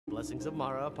blessings of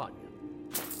Mara upon you.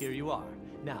 Here you are.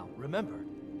 Now, remember,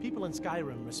 people in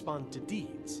Skyrim respond to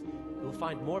deeds. You'll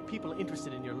find more people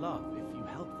interested in your love if you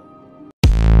help them.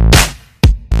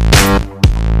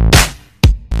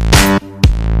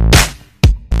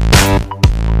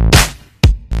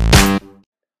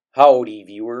 Howdy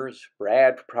viewers,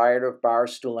 Brad, proprietor of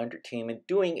Barstool Entertainment,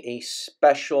 doing a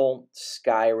special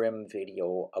Skyrim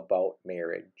video about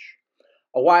marriage.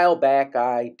 A while back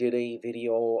I did a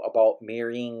video about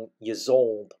marrying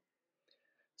Isolde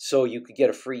so you could get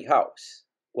a free house.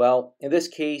 Well, in this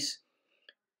case,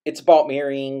 it's about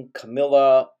marrying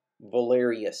Camilla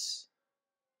Valerius.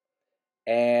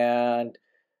 And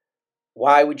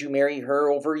why would you marry her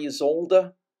over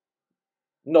Isolde?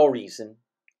 No reason.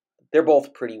 They're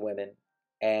both pretty women,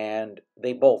 and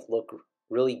they both look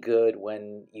really good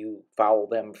when you follow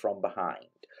them from behind.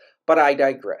 But I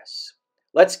digress.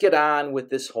 Let's get on with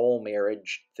this whole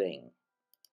marriage thing.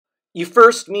 You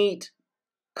first meet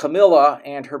Camilla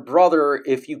and her brother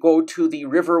if you go to the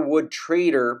Riverrun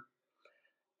trader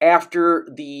after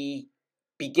the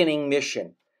beginning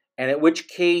mission, and in which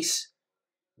case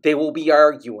they will be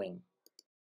arguing.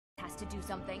 Has to do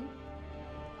something.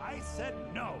 I said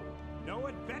no. No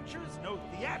adventures, no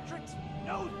theatrics,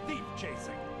 no thief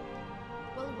chasing.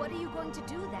 Well, what are you going to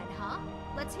do then, huh?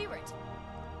 Let's hear it.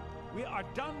 We are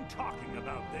done talking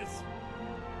about this.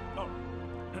 Oh,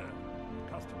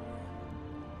 customer.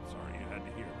 Sorry you had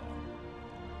to hear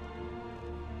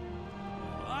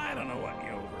that. I don't know what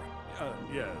you over.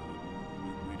 Yeah,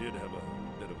 we did have a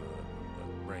bit of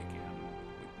a break-in.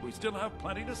 We still have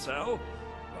plenty to sell.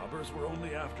 Robbers were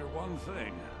only after one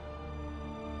thing.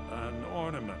 An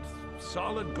ornament,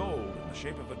 solid gold in the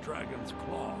shape of a dragon's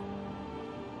claw.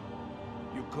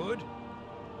 You could?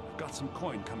 I've got some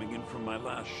coin coming in from my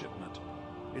last shipment.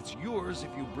 It's yours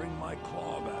if you bring my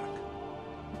claw back.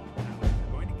 Now, if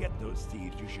you're going to get those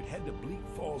thieves, you should head to Bleak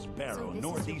Falls Barrow,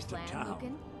 northeast of town.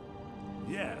 Logan?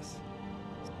 Yes.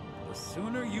 The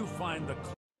sooner you find the...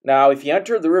 Now, if you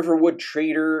enter the Riverrun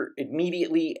trader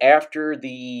immediately after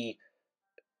the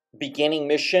beginning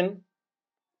mission,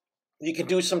 you can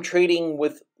do some trading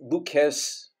with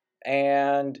Lucas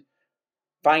and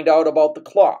find out about the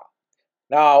claw.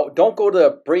 Now, don't go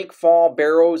to Breakfall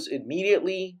Barrows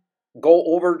immediately. Go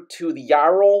over to the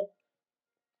Jarl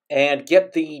and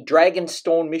get the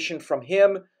Dragonstone mission from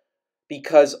him,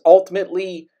 because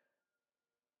ultimately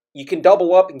you can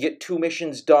double up and get 2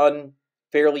 missions done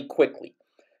fairly quickly.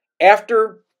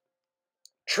 After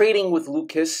trading with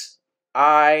Lucas,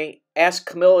 I asked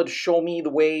Camilla to show me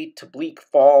the way to Bleak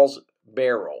Falls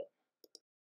Barrow.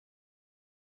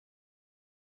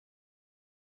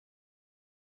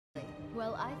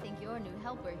 Well, I think your new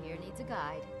helper here needs a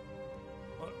guide.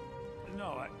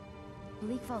 No,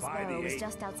 Bleak Falls Barrow is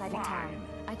just outside of town.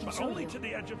 I can show you. Only to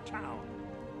the edge of town.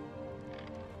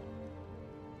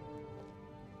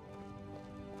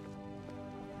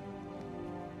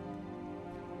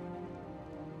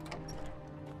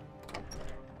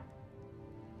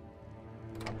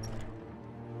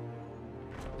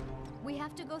 We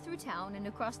have to go through town and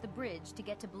across the bridge to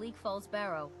get to Bleak Falls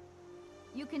Barrow.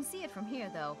 You can see it from here,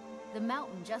 though. The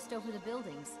mountain just over the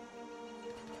buildings.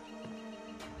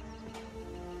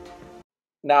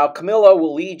 Now, Camilla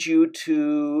will lead you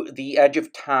to the edge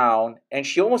of town, and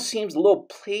she almost seems a little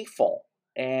playful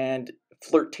and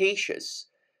flirtatious.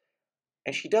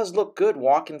 And she does look good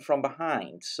walking from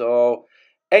behind. So,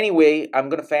 anyway, I'm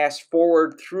going to fast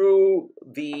forward through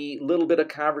the little bit of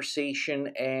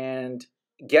conversation and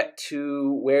get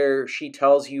to where she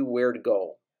tells you where to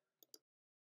go.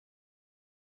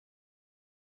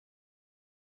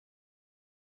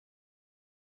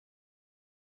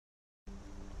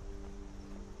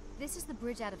 This is the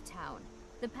bridge out of town.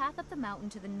 The path up the mountain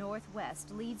to the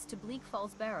northwest leads to Bleak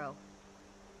Falls Barrow.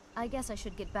 I guess I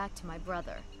should get back to my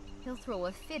brother. He'll throw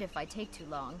a fit if I take too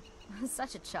long.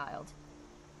 Such a child.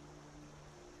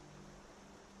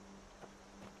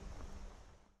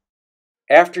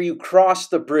 After you cross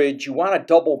the bridge, you want to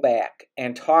double back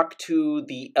and talk to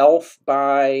the elf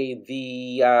by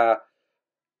the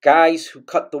guys who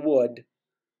cut the wood,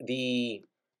 the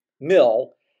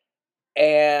mill,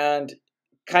 and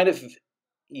kind of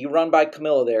you run by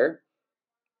Camilla there,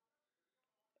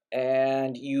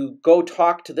 and you go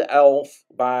talk to the elf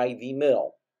by the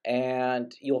mill,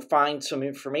 and you'll find some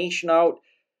information out.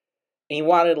 And you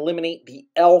want to eliminate the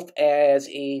elf as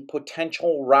a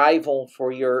potential rival for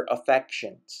your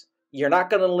affections. You're not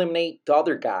going to eliminate the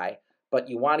other guy, but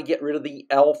you want to get rid of the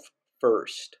elf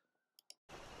first.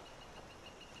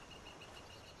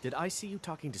 Did I see you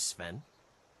talking to Sven?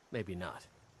 Maybe not.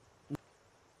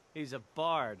 He's a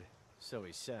bard, so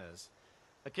he says.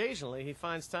 Occasionally, he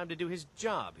finds time to do his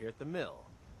job here at the mill.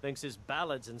 Thinks his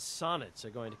ballads and sonnets are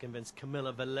going to convince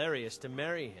Camilla Valerius to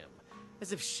marry him.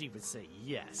 As if she would say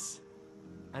yes.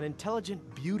 An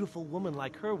intelligent, beautiful woman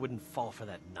like her wouldn't fall for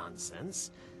that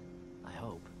nonsense. I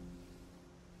hope.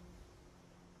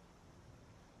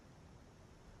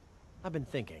 I've been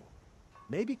thinking.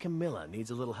 Maybe Camilla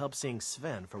needs a little help seeing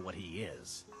Sven for what he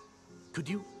is. Could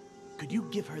you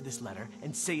give her this letter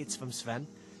and say it's from Sven?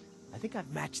 I think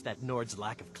I've matched that Nord's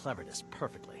lack of cleverness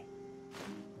perfectly.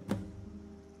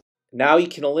 Now you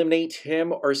can eliminate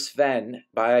him or Sven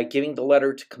by giving the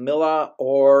letter to Camilla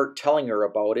or telling her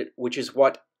about it, which is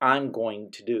what I'm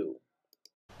going to do.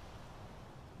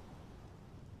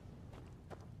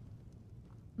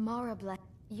 Mara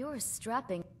you're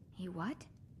strapping. He what?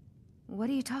 What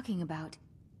are you talking about?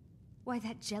 Why,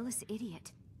 that jealous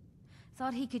idiot.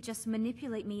 Thought he could just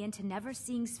manipulate me into never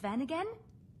seeing Sven again?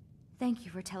 Thank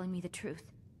you for telling me the truth.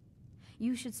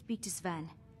 You should speak to Sven.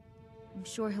 I'm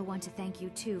sure he'll want to thank you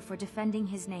too for defending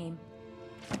his name.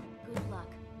 Good luck.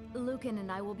 Lucan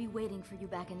and I will be waiting for you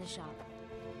back in the shop.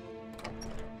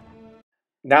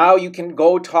 Now you can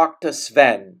go talk to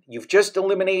Sven. You've just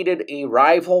eliminated a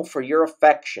rival for your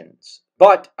affections.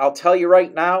 But I'll tell you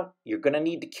right now, you're going to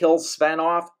need to kill Sven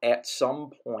off at some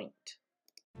point.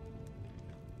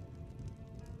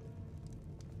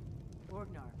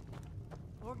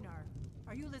 Orgnar,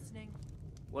 are you listening?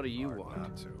 What do you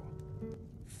want?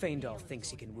 Faendal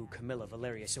thinks he can woo Camilla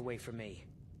Valerius away from me.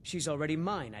 She's already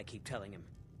mine, I keep telling him.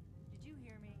 Did you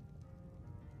hear me?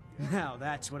 Now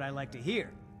that's what I like to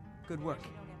hear. Good work.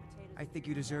 I think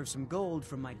you deserve some gold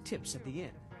from my tips at the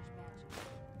inn.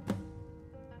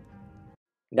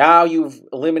 Now you've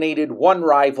eliminated one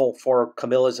rival for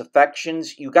Camilla's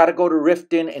affections. You got to go to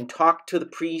Riften and talk to the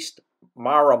priest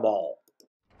Maramal.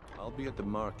 I'll be at the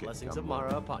market. Blessings of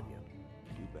Mara upon you.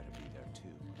 You better be there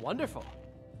too. Wonderful.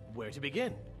 Where to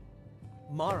begin?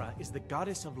 Mara is the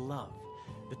goddess of love.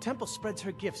 The temple spreads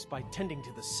her gifts by tending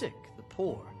to the sick, the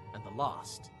poor, and the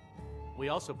lost. We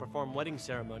also perform wedding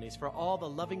ceremonies for all the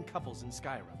loving couples in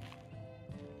Skyrim.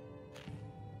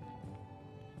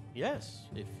 Yes,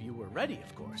 if you were ready,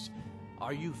 of course.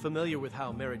 Are you familiar with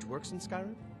how marriage works in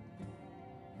Skyrim?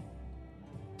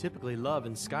 Typically, love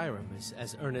in Skyrim is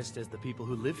as earnest as the people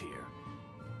who live here.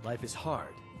 Life is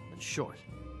hard and short,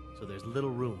 so there's little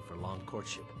room for long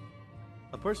courtship.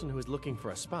 A person who is looking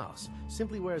for a spouse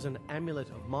simply wears an amulet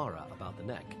of Mara about the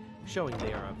neck, showing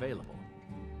they are available.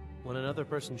 When another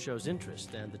person shows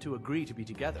interest and the two agree to be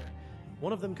together,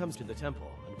 one of them comes to the temple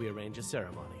and we arrange a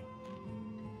ceremony.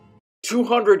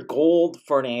 200 gold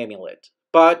for an amulet,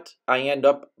 but I end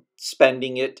up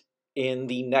spending it in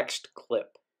the next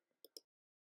clip.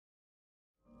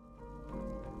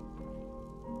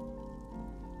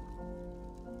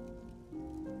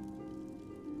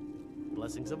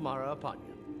 Blessings of Mara upon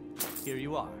you. Here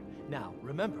you are. Now,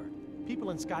 remember, people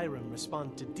in Skyrim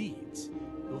respond to deeds.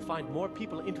 You'll find more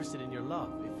people interested in your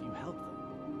love if you help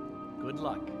them. Good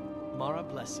luck. Mara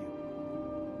bless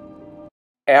you.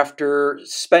 After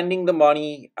spending the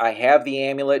money, I have the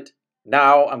amulet.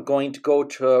 Now I'm going to go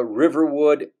to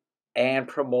Riverwood and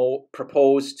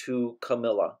propose to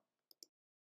Camilla.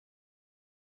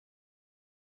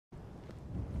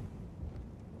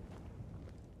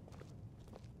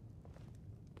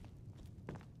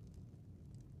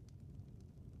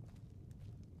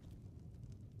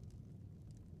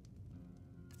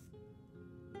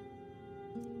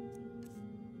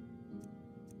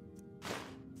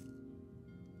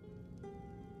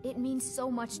 It means so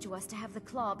much to us to have the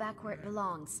claw back where it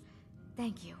belongs.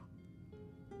 Thank you.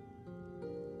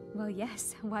 Well,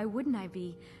 yes, why wouldn't I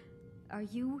be? Are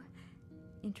you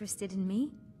interested in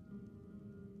me?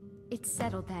 It's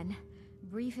settled then.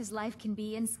 Brief as life can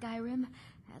be in Skyrim,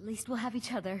 at least we'll have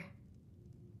each other.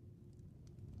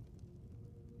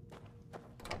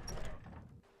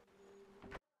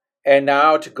 And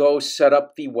now to go set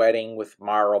up the wedding with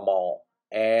Maramal.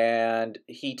 And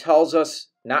he tells us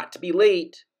not to be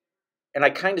late. And I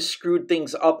kind of screwed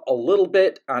things up a little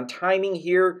bit on timing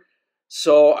here,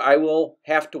 so I will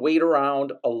have to wait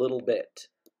around a little bit.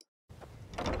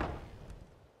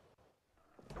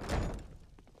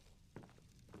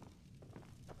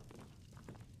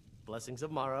 Blessings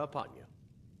of Mara upon you.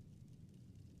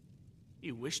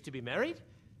 You wish to be married?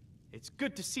 It's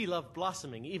good to see love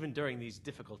blossoming even during these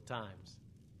difficult times.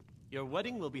 Your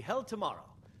wedding will be held tomorrow,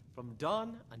 from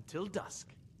dawn until dusk.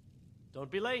 Don't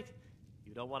be late.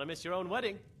 You don't want to miss your own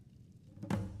wedding.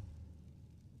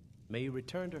 May you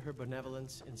return to her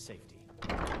benevolence in safety.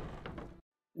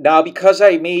 Now, because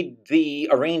I made the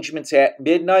arrangements at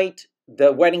midnight,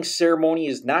 the wedding ceremony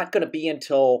is not going to be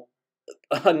until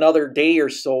another day or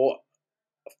so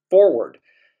forward.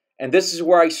 And this is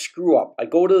where I screw up. I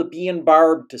go to the Bee and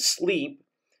Barb to sleep.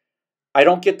 I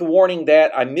don't get the warning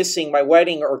that I'm missing my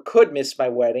wedding or could miss my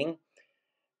wedding.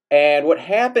 And what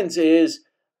happens is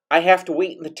I have to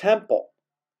wait in the temple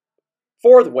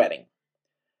for the wedding.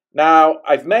 Now,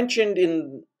 I've mentioned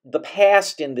in the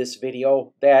past in this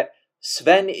video that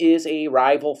Sven is a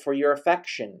rival for your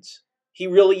affections. He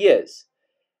really is.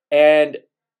 And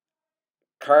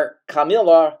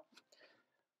Camilla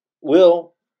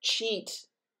will cheat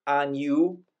on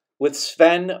you with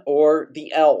Sven or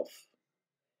the elf.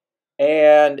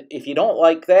 And if you don't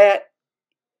like that,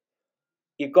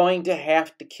 you're going to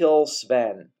have to kill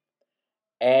Sven.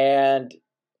 And,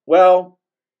 well,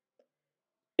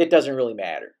 it doesn't really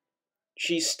matter.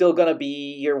 She's still going to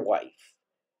be your wife.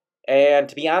 And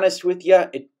to be honest with you,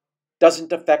 it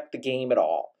doesn't affect the game at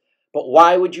all. But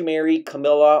why would you marry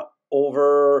Camilla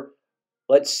over,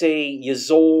 let's say,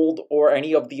 Ysolde or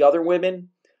any of the other women?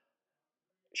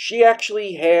 She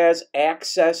actually has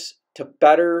access to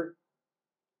better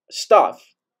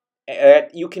stuff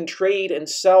that you can trade and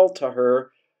sell to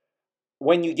her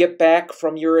when you get back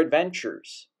from your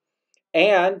adventures.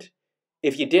 And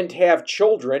if you didn't have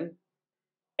children,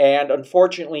 and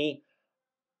unfortunately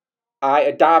I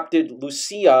adopted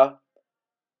Lucia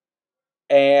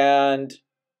and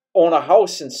own a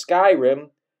house in Skyrim,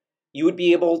 you would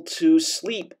be able to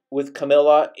sleep with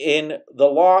Camilla in the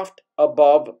loft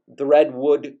above the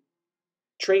Redwood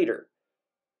Trader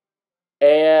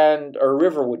or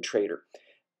Riverwood Trader.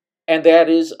 And that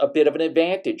is a bit of an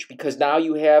advantage because now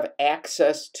you have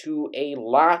access to a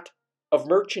lot of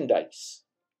merchandise.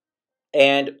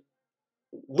 And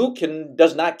Lucan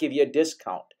does not give you a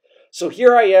discount. So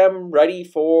here I am ready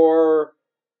for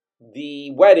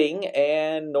the wedding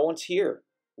and no one's here.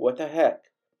 What the heck?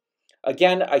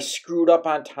 Again, I screwed up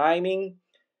on timing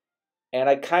and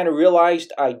I kind of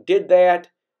realized I did that.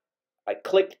 I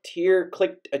clicked here,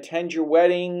 clicked attend your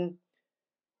wedding,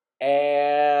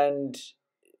 and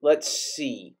let's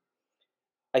see.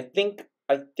 I think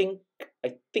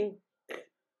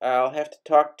I'll have to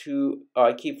talk to,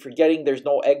 I keep forgetting there's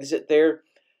no exit there.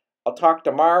 I'll talk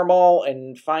to Marmal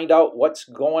and find out what's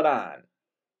going on.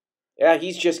 Yeah,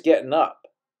 he's just getting up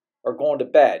or going to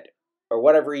bed or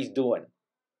whatever he's doing.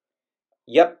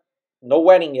 Yep, no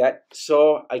wedding yet,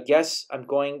 so I guess I'm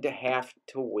going to have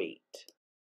to wait.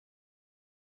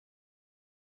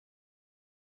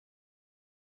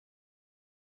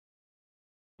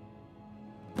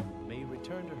 May you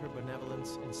return to her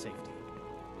benevolence and safety.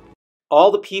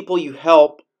 All the people you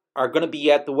help are going to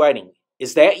be at the wedding.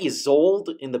 Is that Ysolde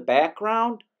in the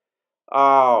background?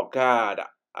 Oh, God,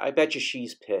 I bet you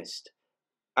she's pissed.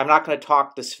 I'm not going to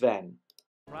talk to Sven.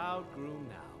 Crowd grew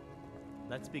now.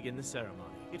 Let's begin the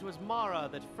ceremony. It was Mara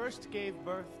that first gave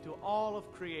birth to all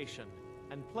of creation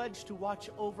and pledged to watch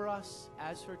over us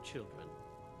as her children.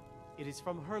 It is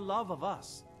from her love of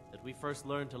us that we first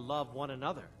learned to love one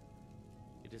another.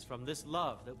 It is from this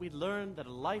love that we learn that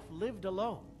a life lived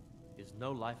alone is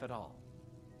no life at all.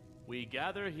 We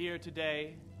gather here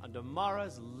today under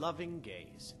Mara's loving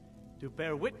gaze to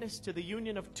bear witness to the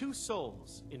union of two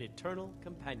souls in eternal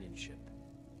companionship.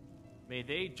 May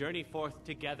they journey forth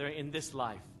together in this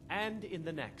life and in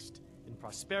the next, in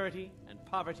prosperity and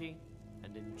poverty,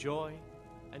 and in joy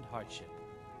and hardship.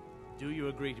 Do you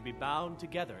agree to be bound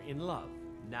together in love,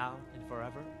 now and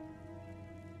forever?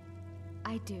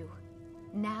 I do.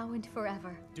 Now and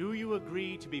forever. Do you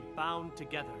agree to be bound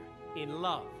together in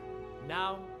love,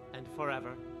 now and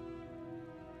forever?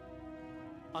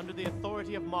 Under the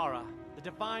authority of Mara, the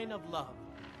divine of love,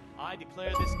 I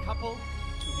declare this couple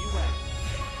to be wed.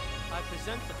 I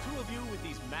present the two of you with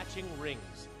these matching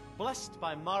rings, blessed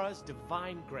by Mara's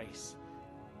divine grace.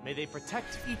 May they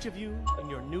protect each of you in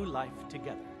your new life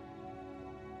together.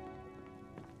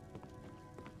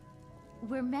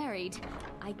 We're married.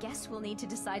 I guess we'll need to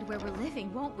decide where we're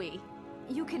living, won't we?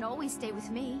 You can always stay with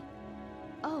me.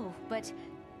 Oh, but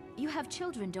you have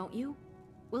children, don't you?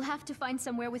 We'll have to find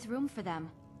somewhere with room for them.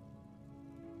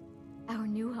 Our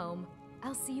new home.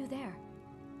 I'll see you there.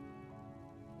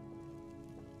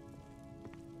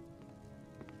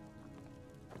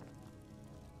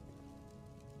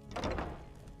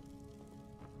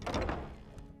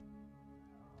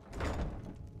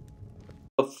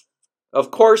 Of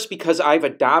course, because I've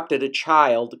adopted a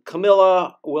child,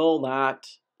 Camilla will not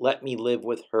let me live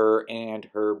with her and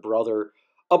her brother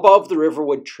above the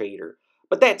Riverwood Trader.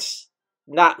 But that's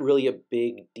not really a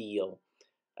big deal.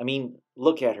 I mean,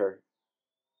 look at her.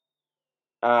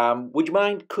 Would you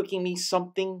mind cooking me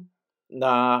something?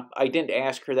 Nah, I didn't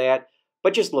ask her that,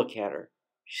 but just look at her.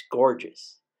 She's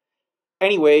gorgeous.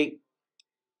 Anyway,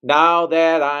 now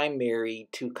that I'm married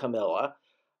to Camilla,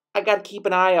 I got to keep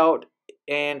an eye out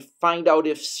and find out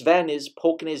if Sven is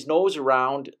poking his nose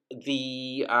around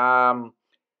the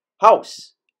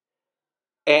house.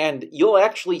 And you'll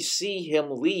actually see him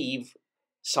leave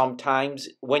sometimes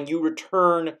when you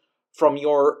return from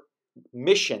your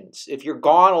missions. If you're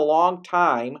gone a long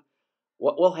time,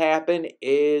 what will happen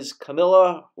is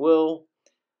Camilla will,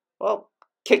 well,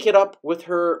 kick it up with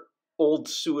her old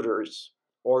suitors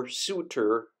or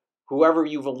suitor, whoever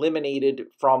you've eliminated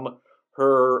from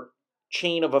her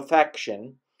chain of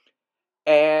affection.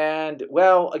 And,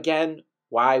 well, again,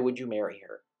 why would you marry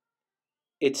her?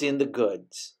 It's in the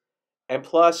goods. And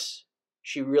plus,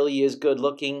 she really is good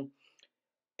looking.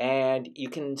 And you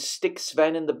can stick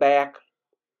Sven in the back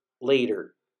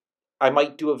later. I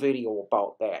might do a video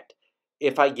about that.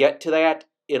 If I get to that,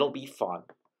 it'll be fun.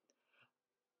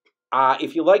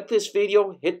 If you like this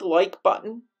video, hit the like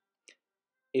button.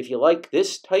 If you like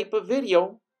this type of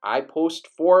video, I post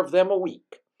 4 of them a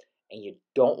week. And you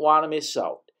don't want to miss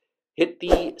out. Hit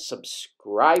the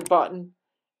subscribe button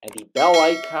and the bell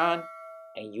icon,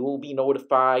 and you will be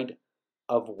notified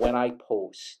of when I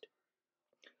post.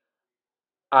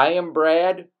 I am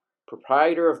Brad,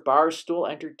 proprietor of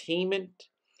Barstool Entertainment,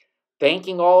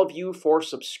 thanking all of you for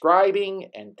subscribing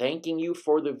and thanking you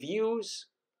for the views.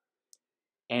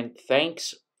 And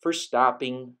thanks for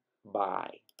stopping by.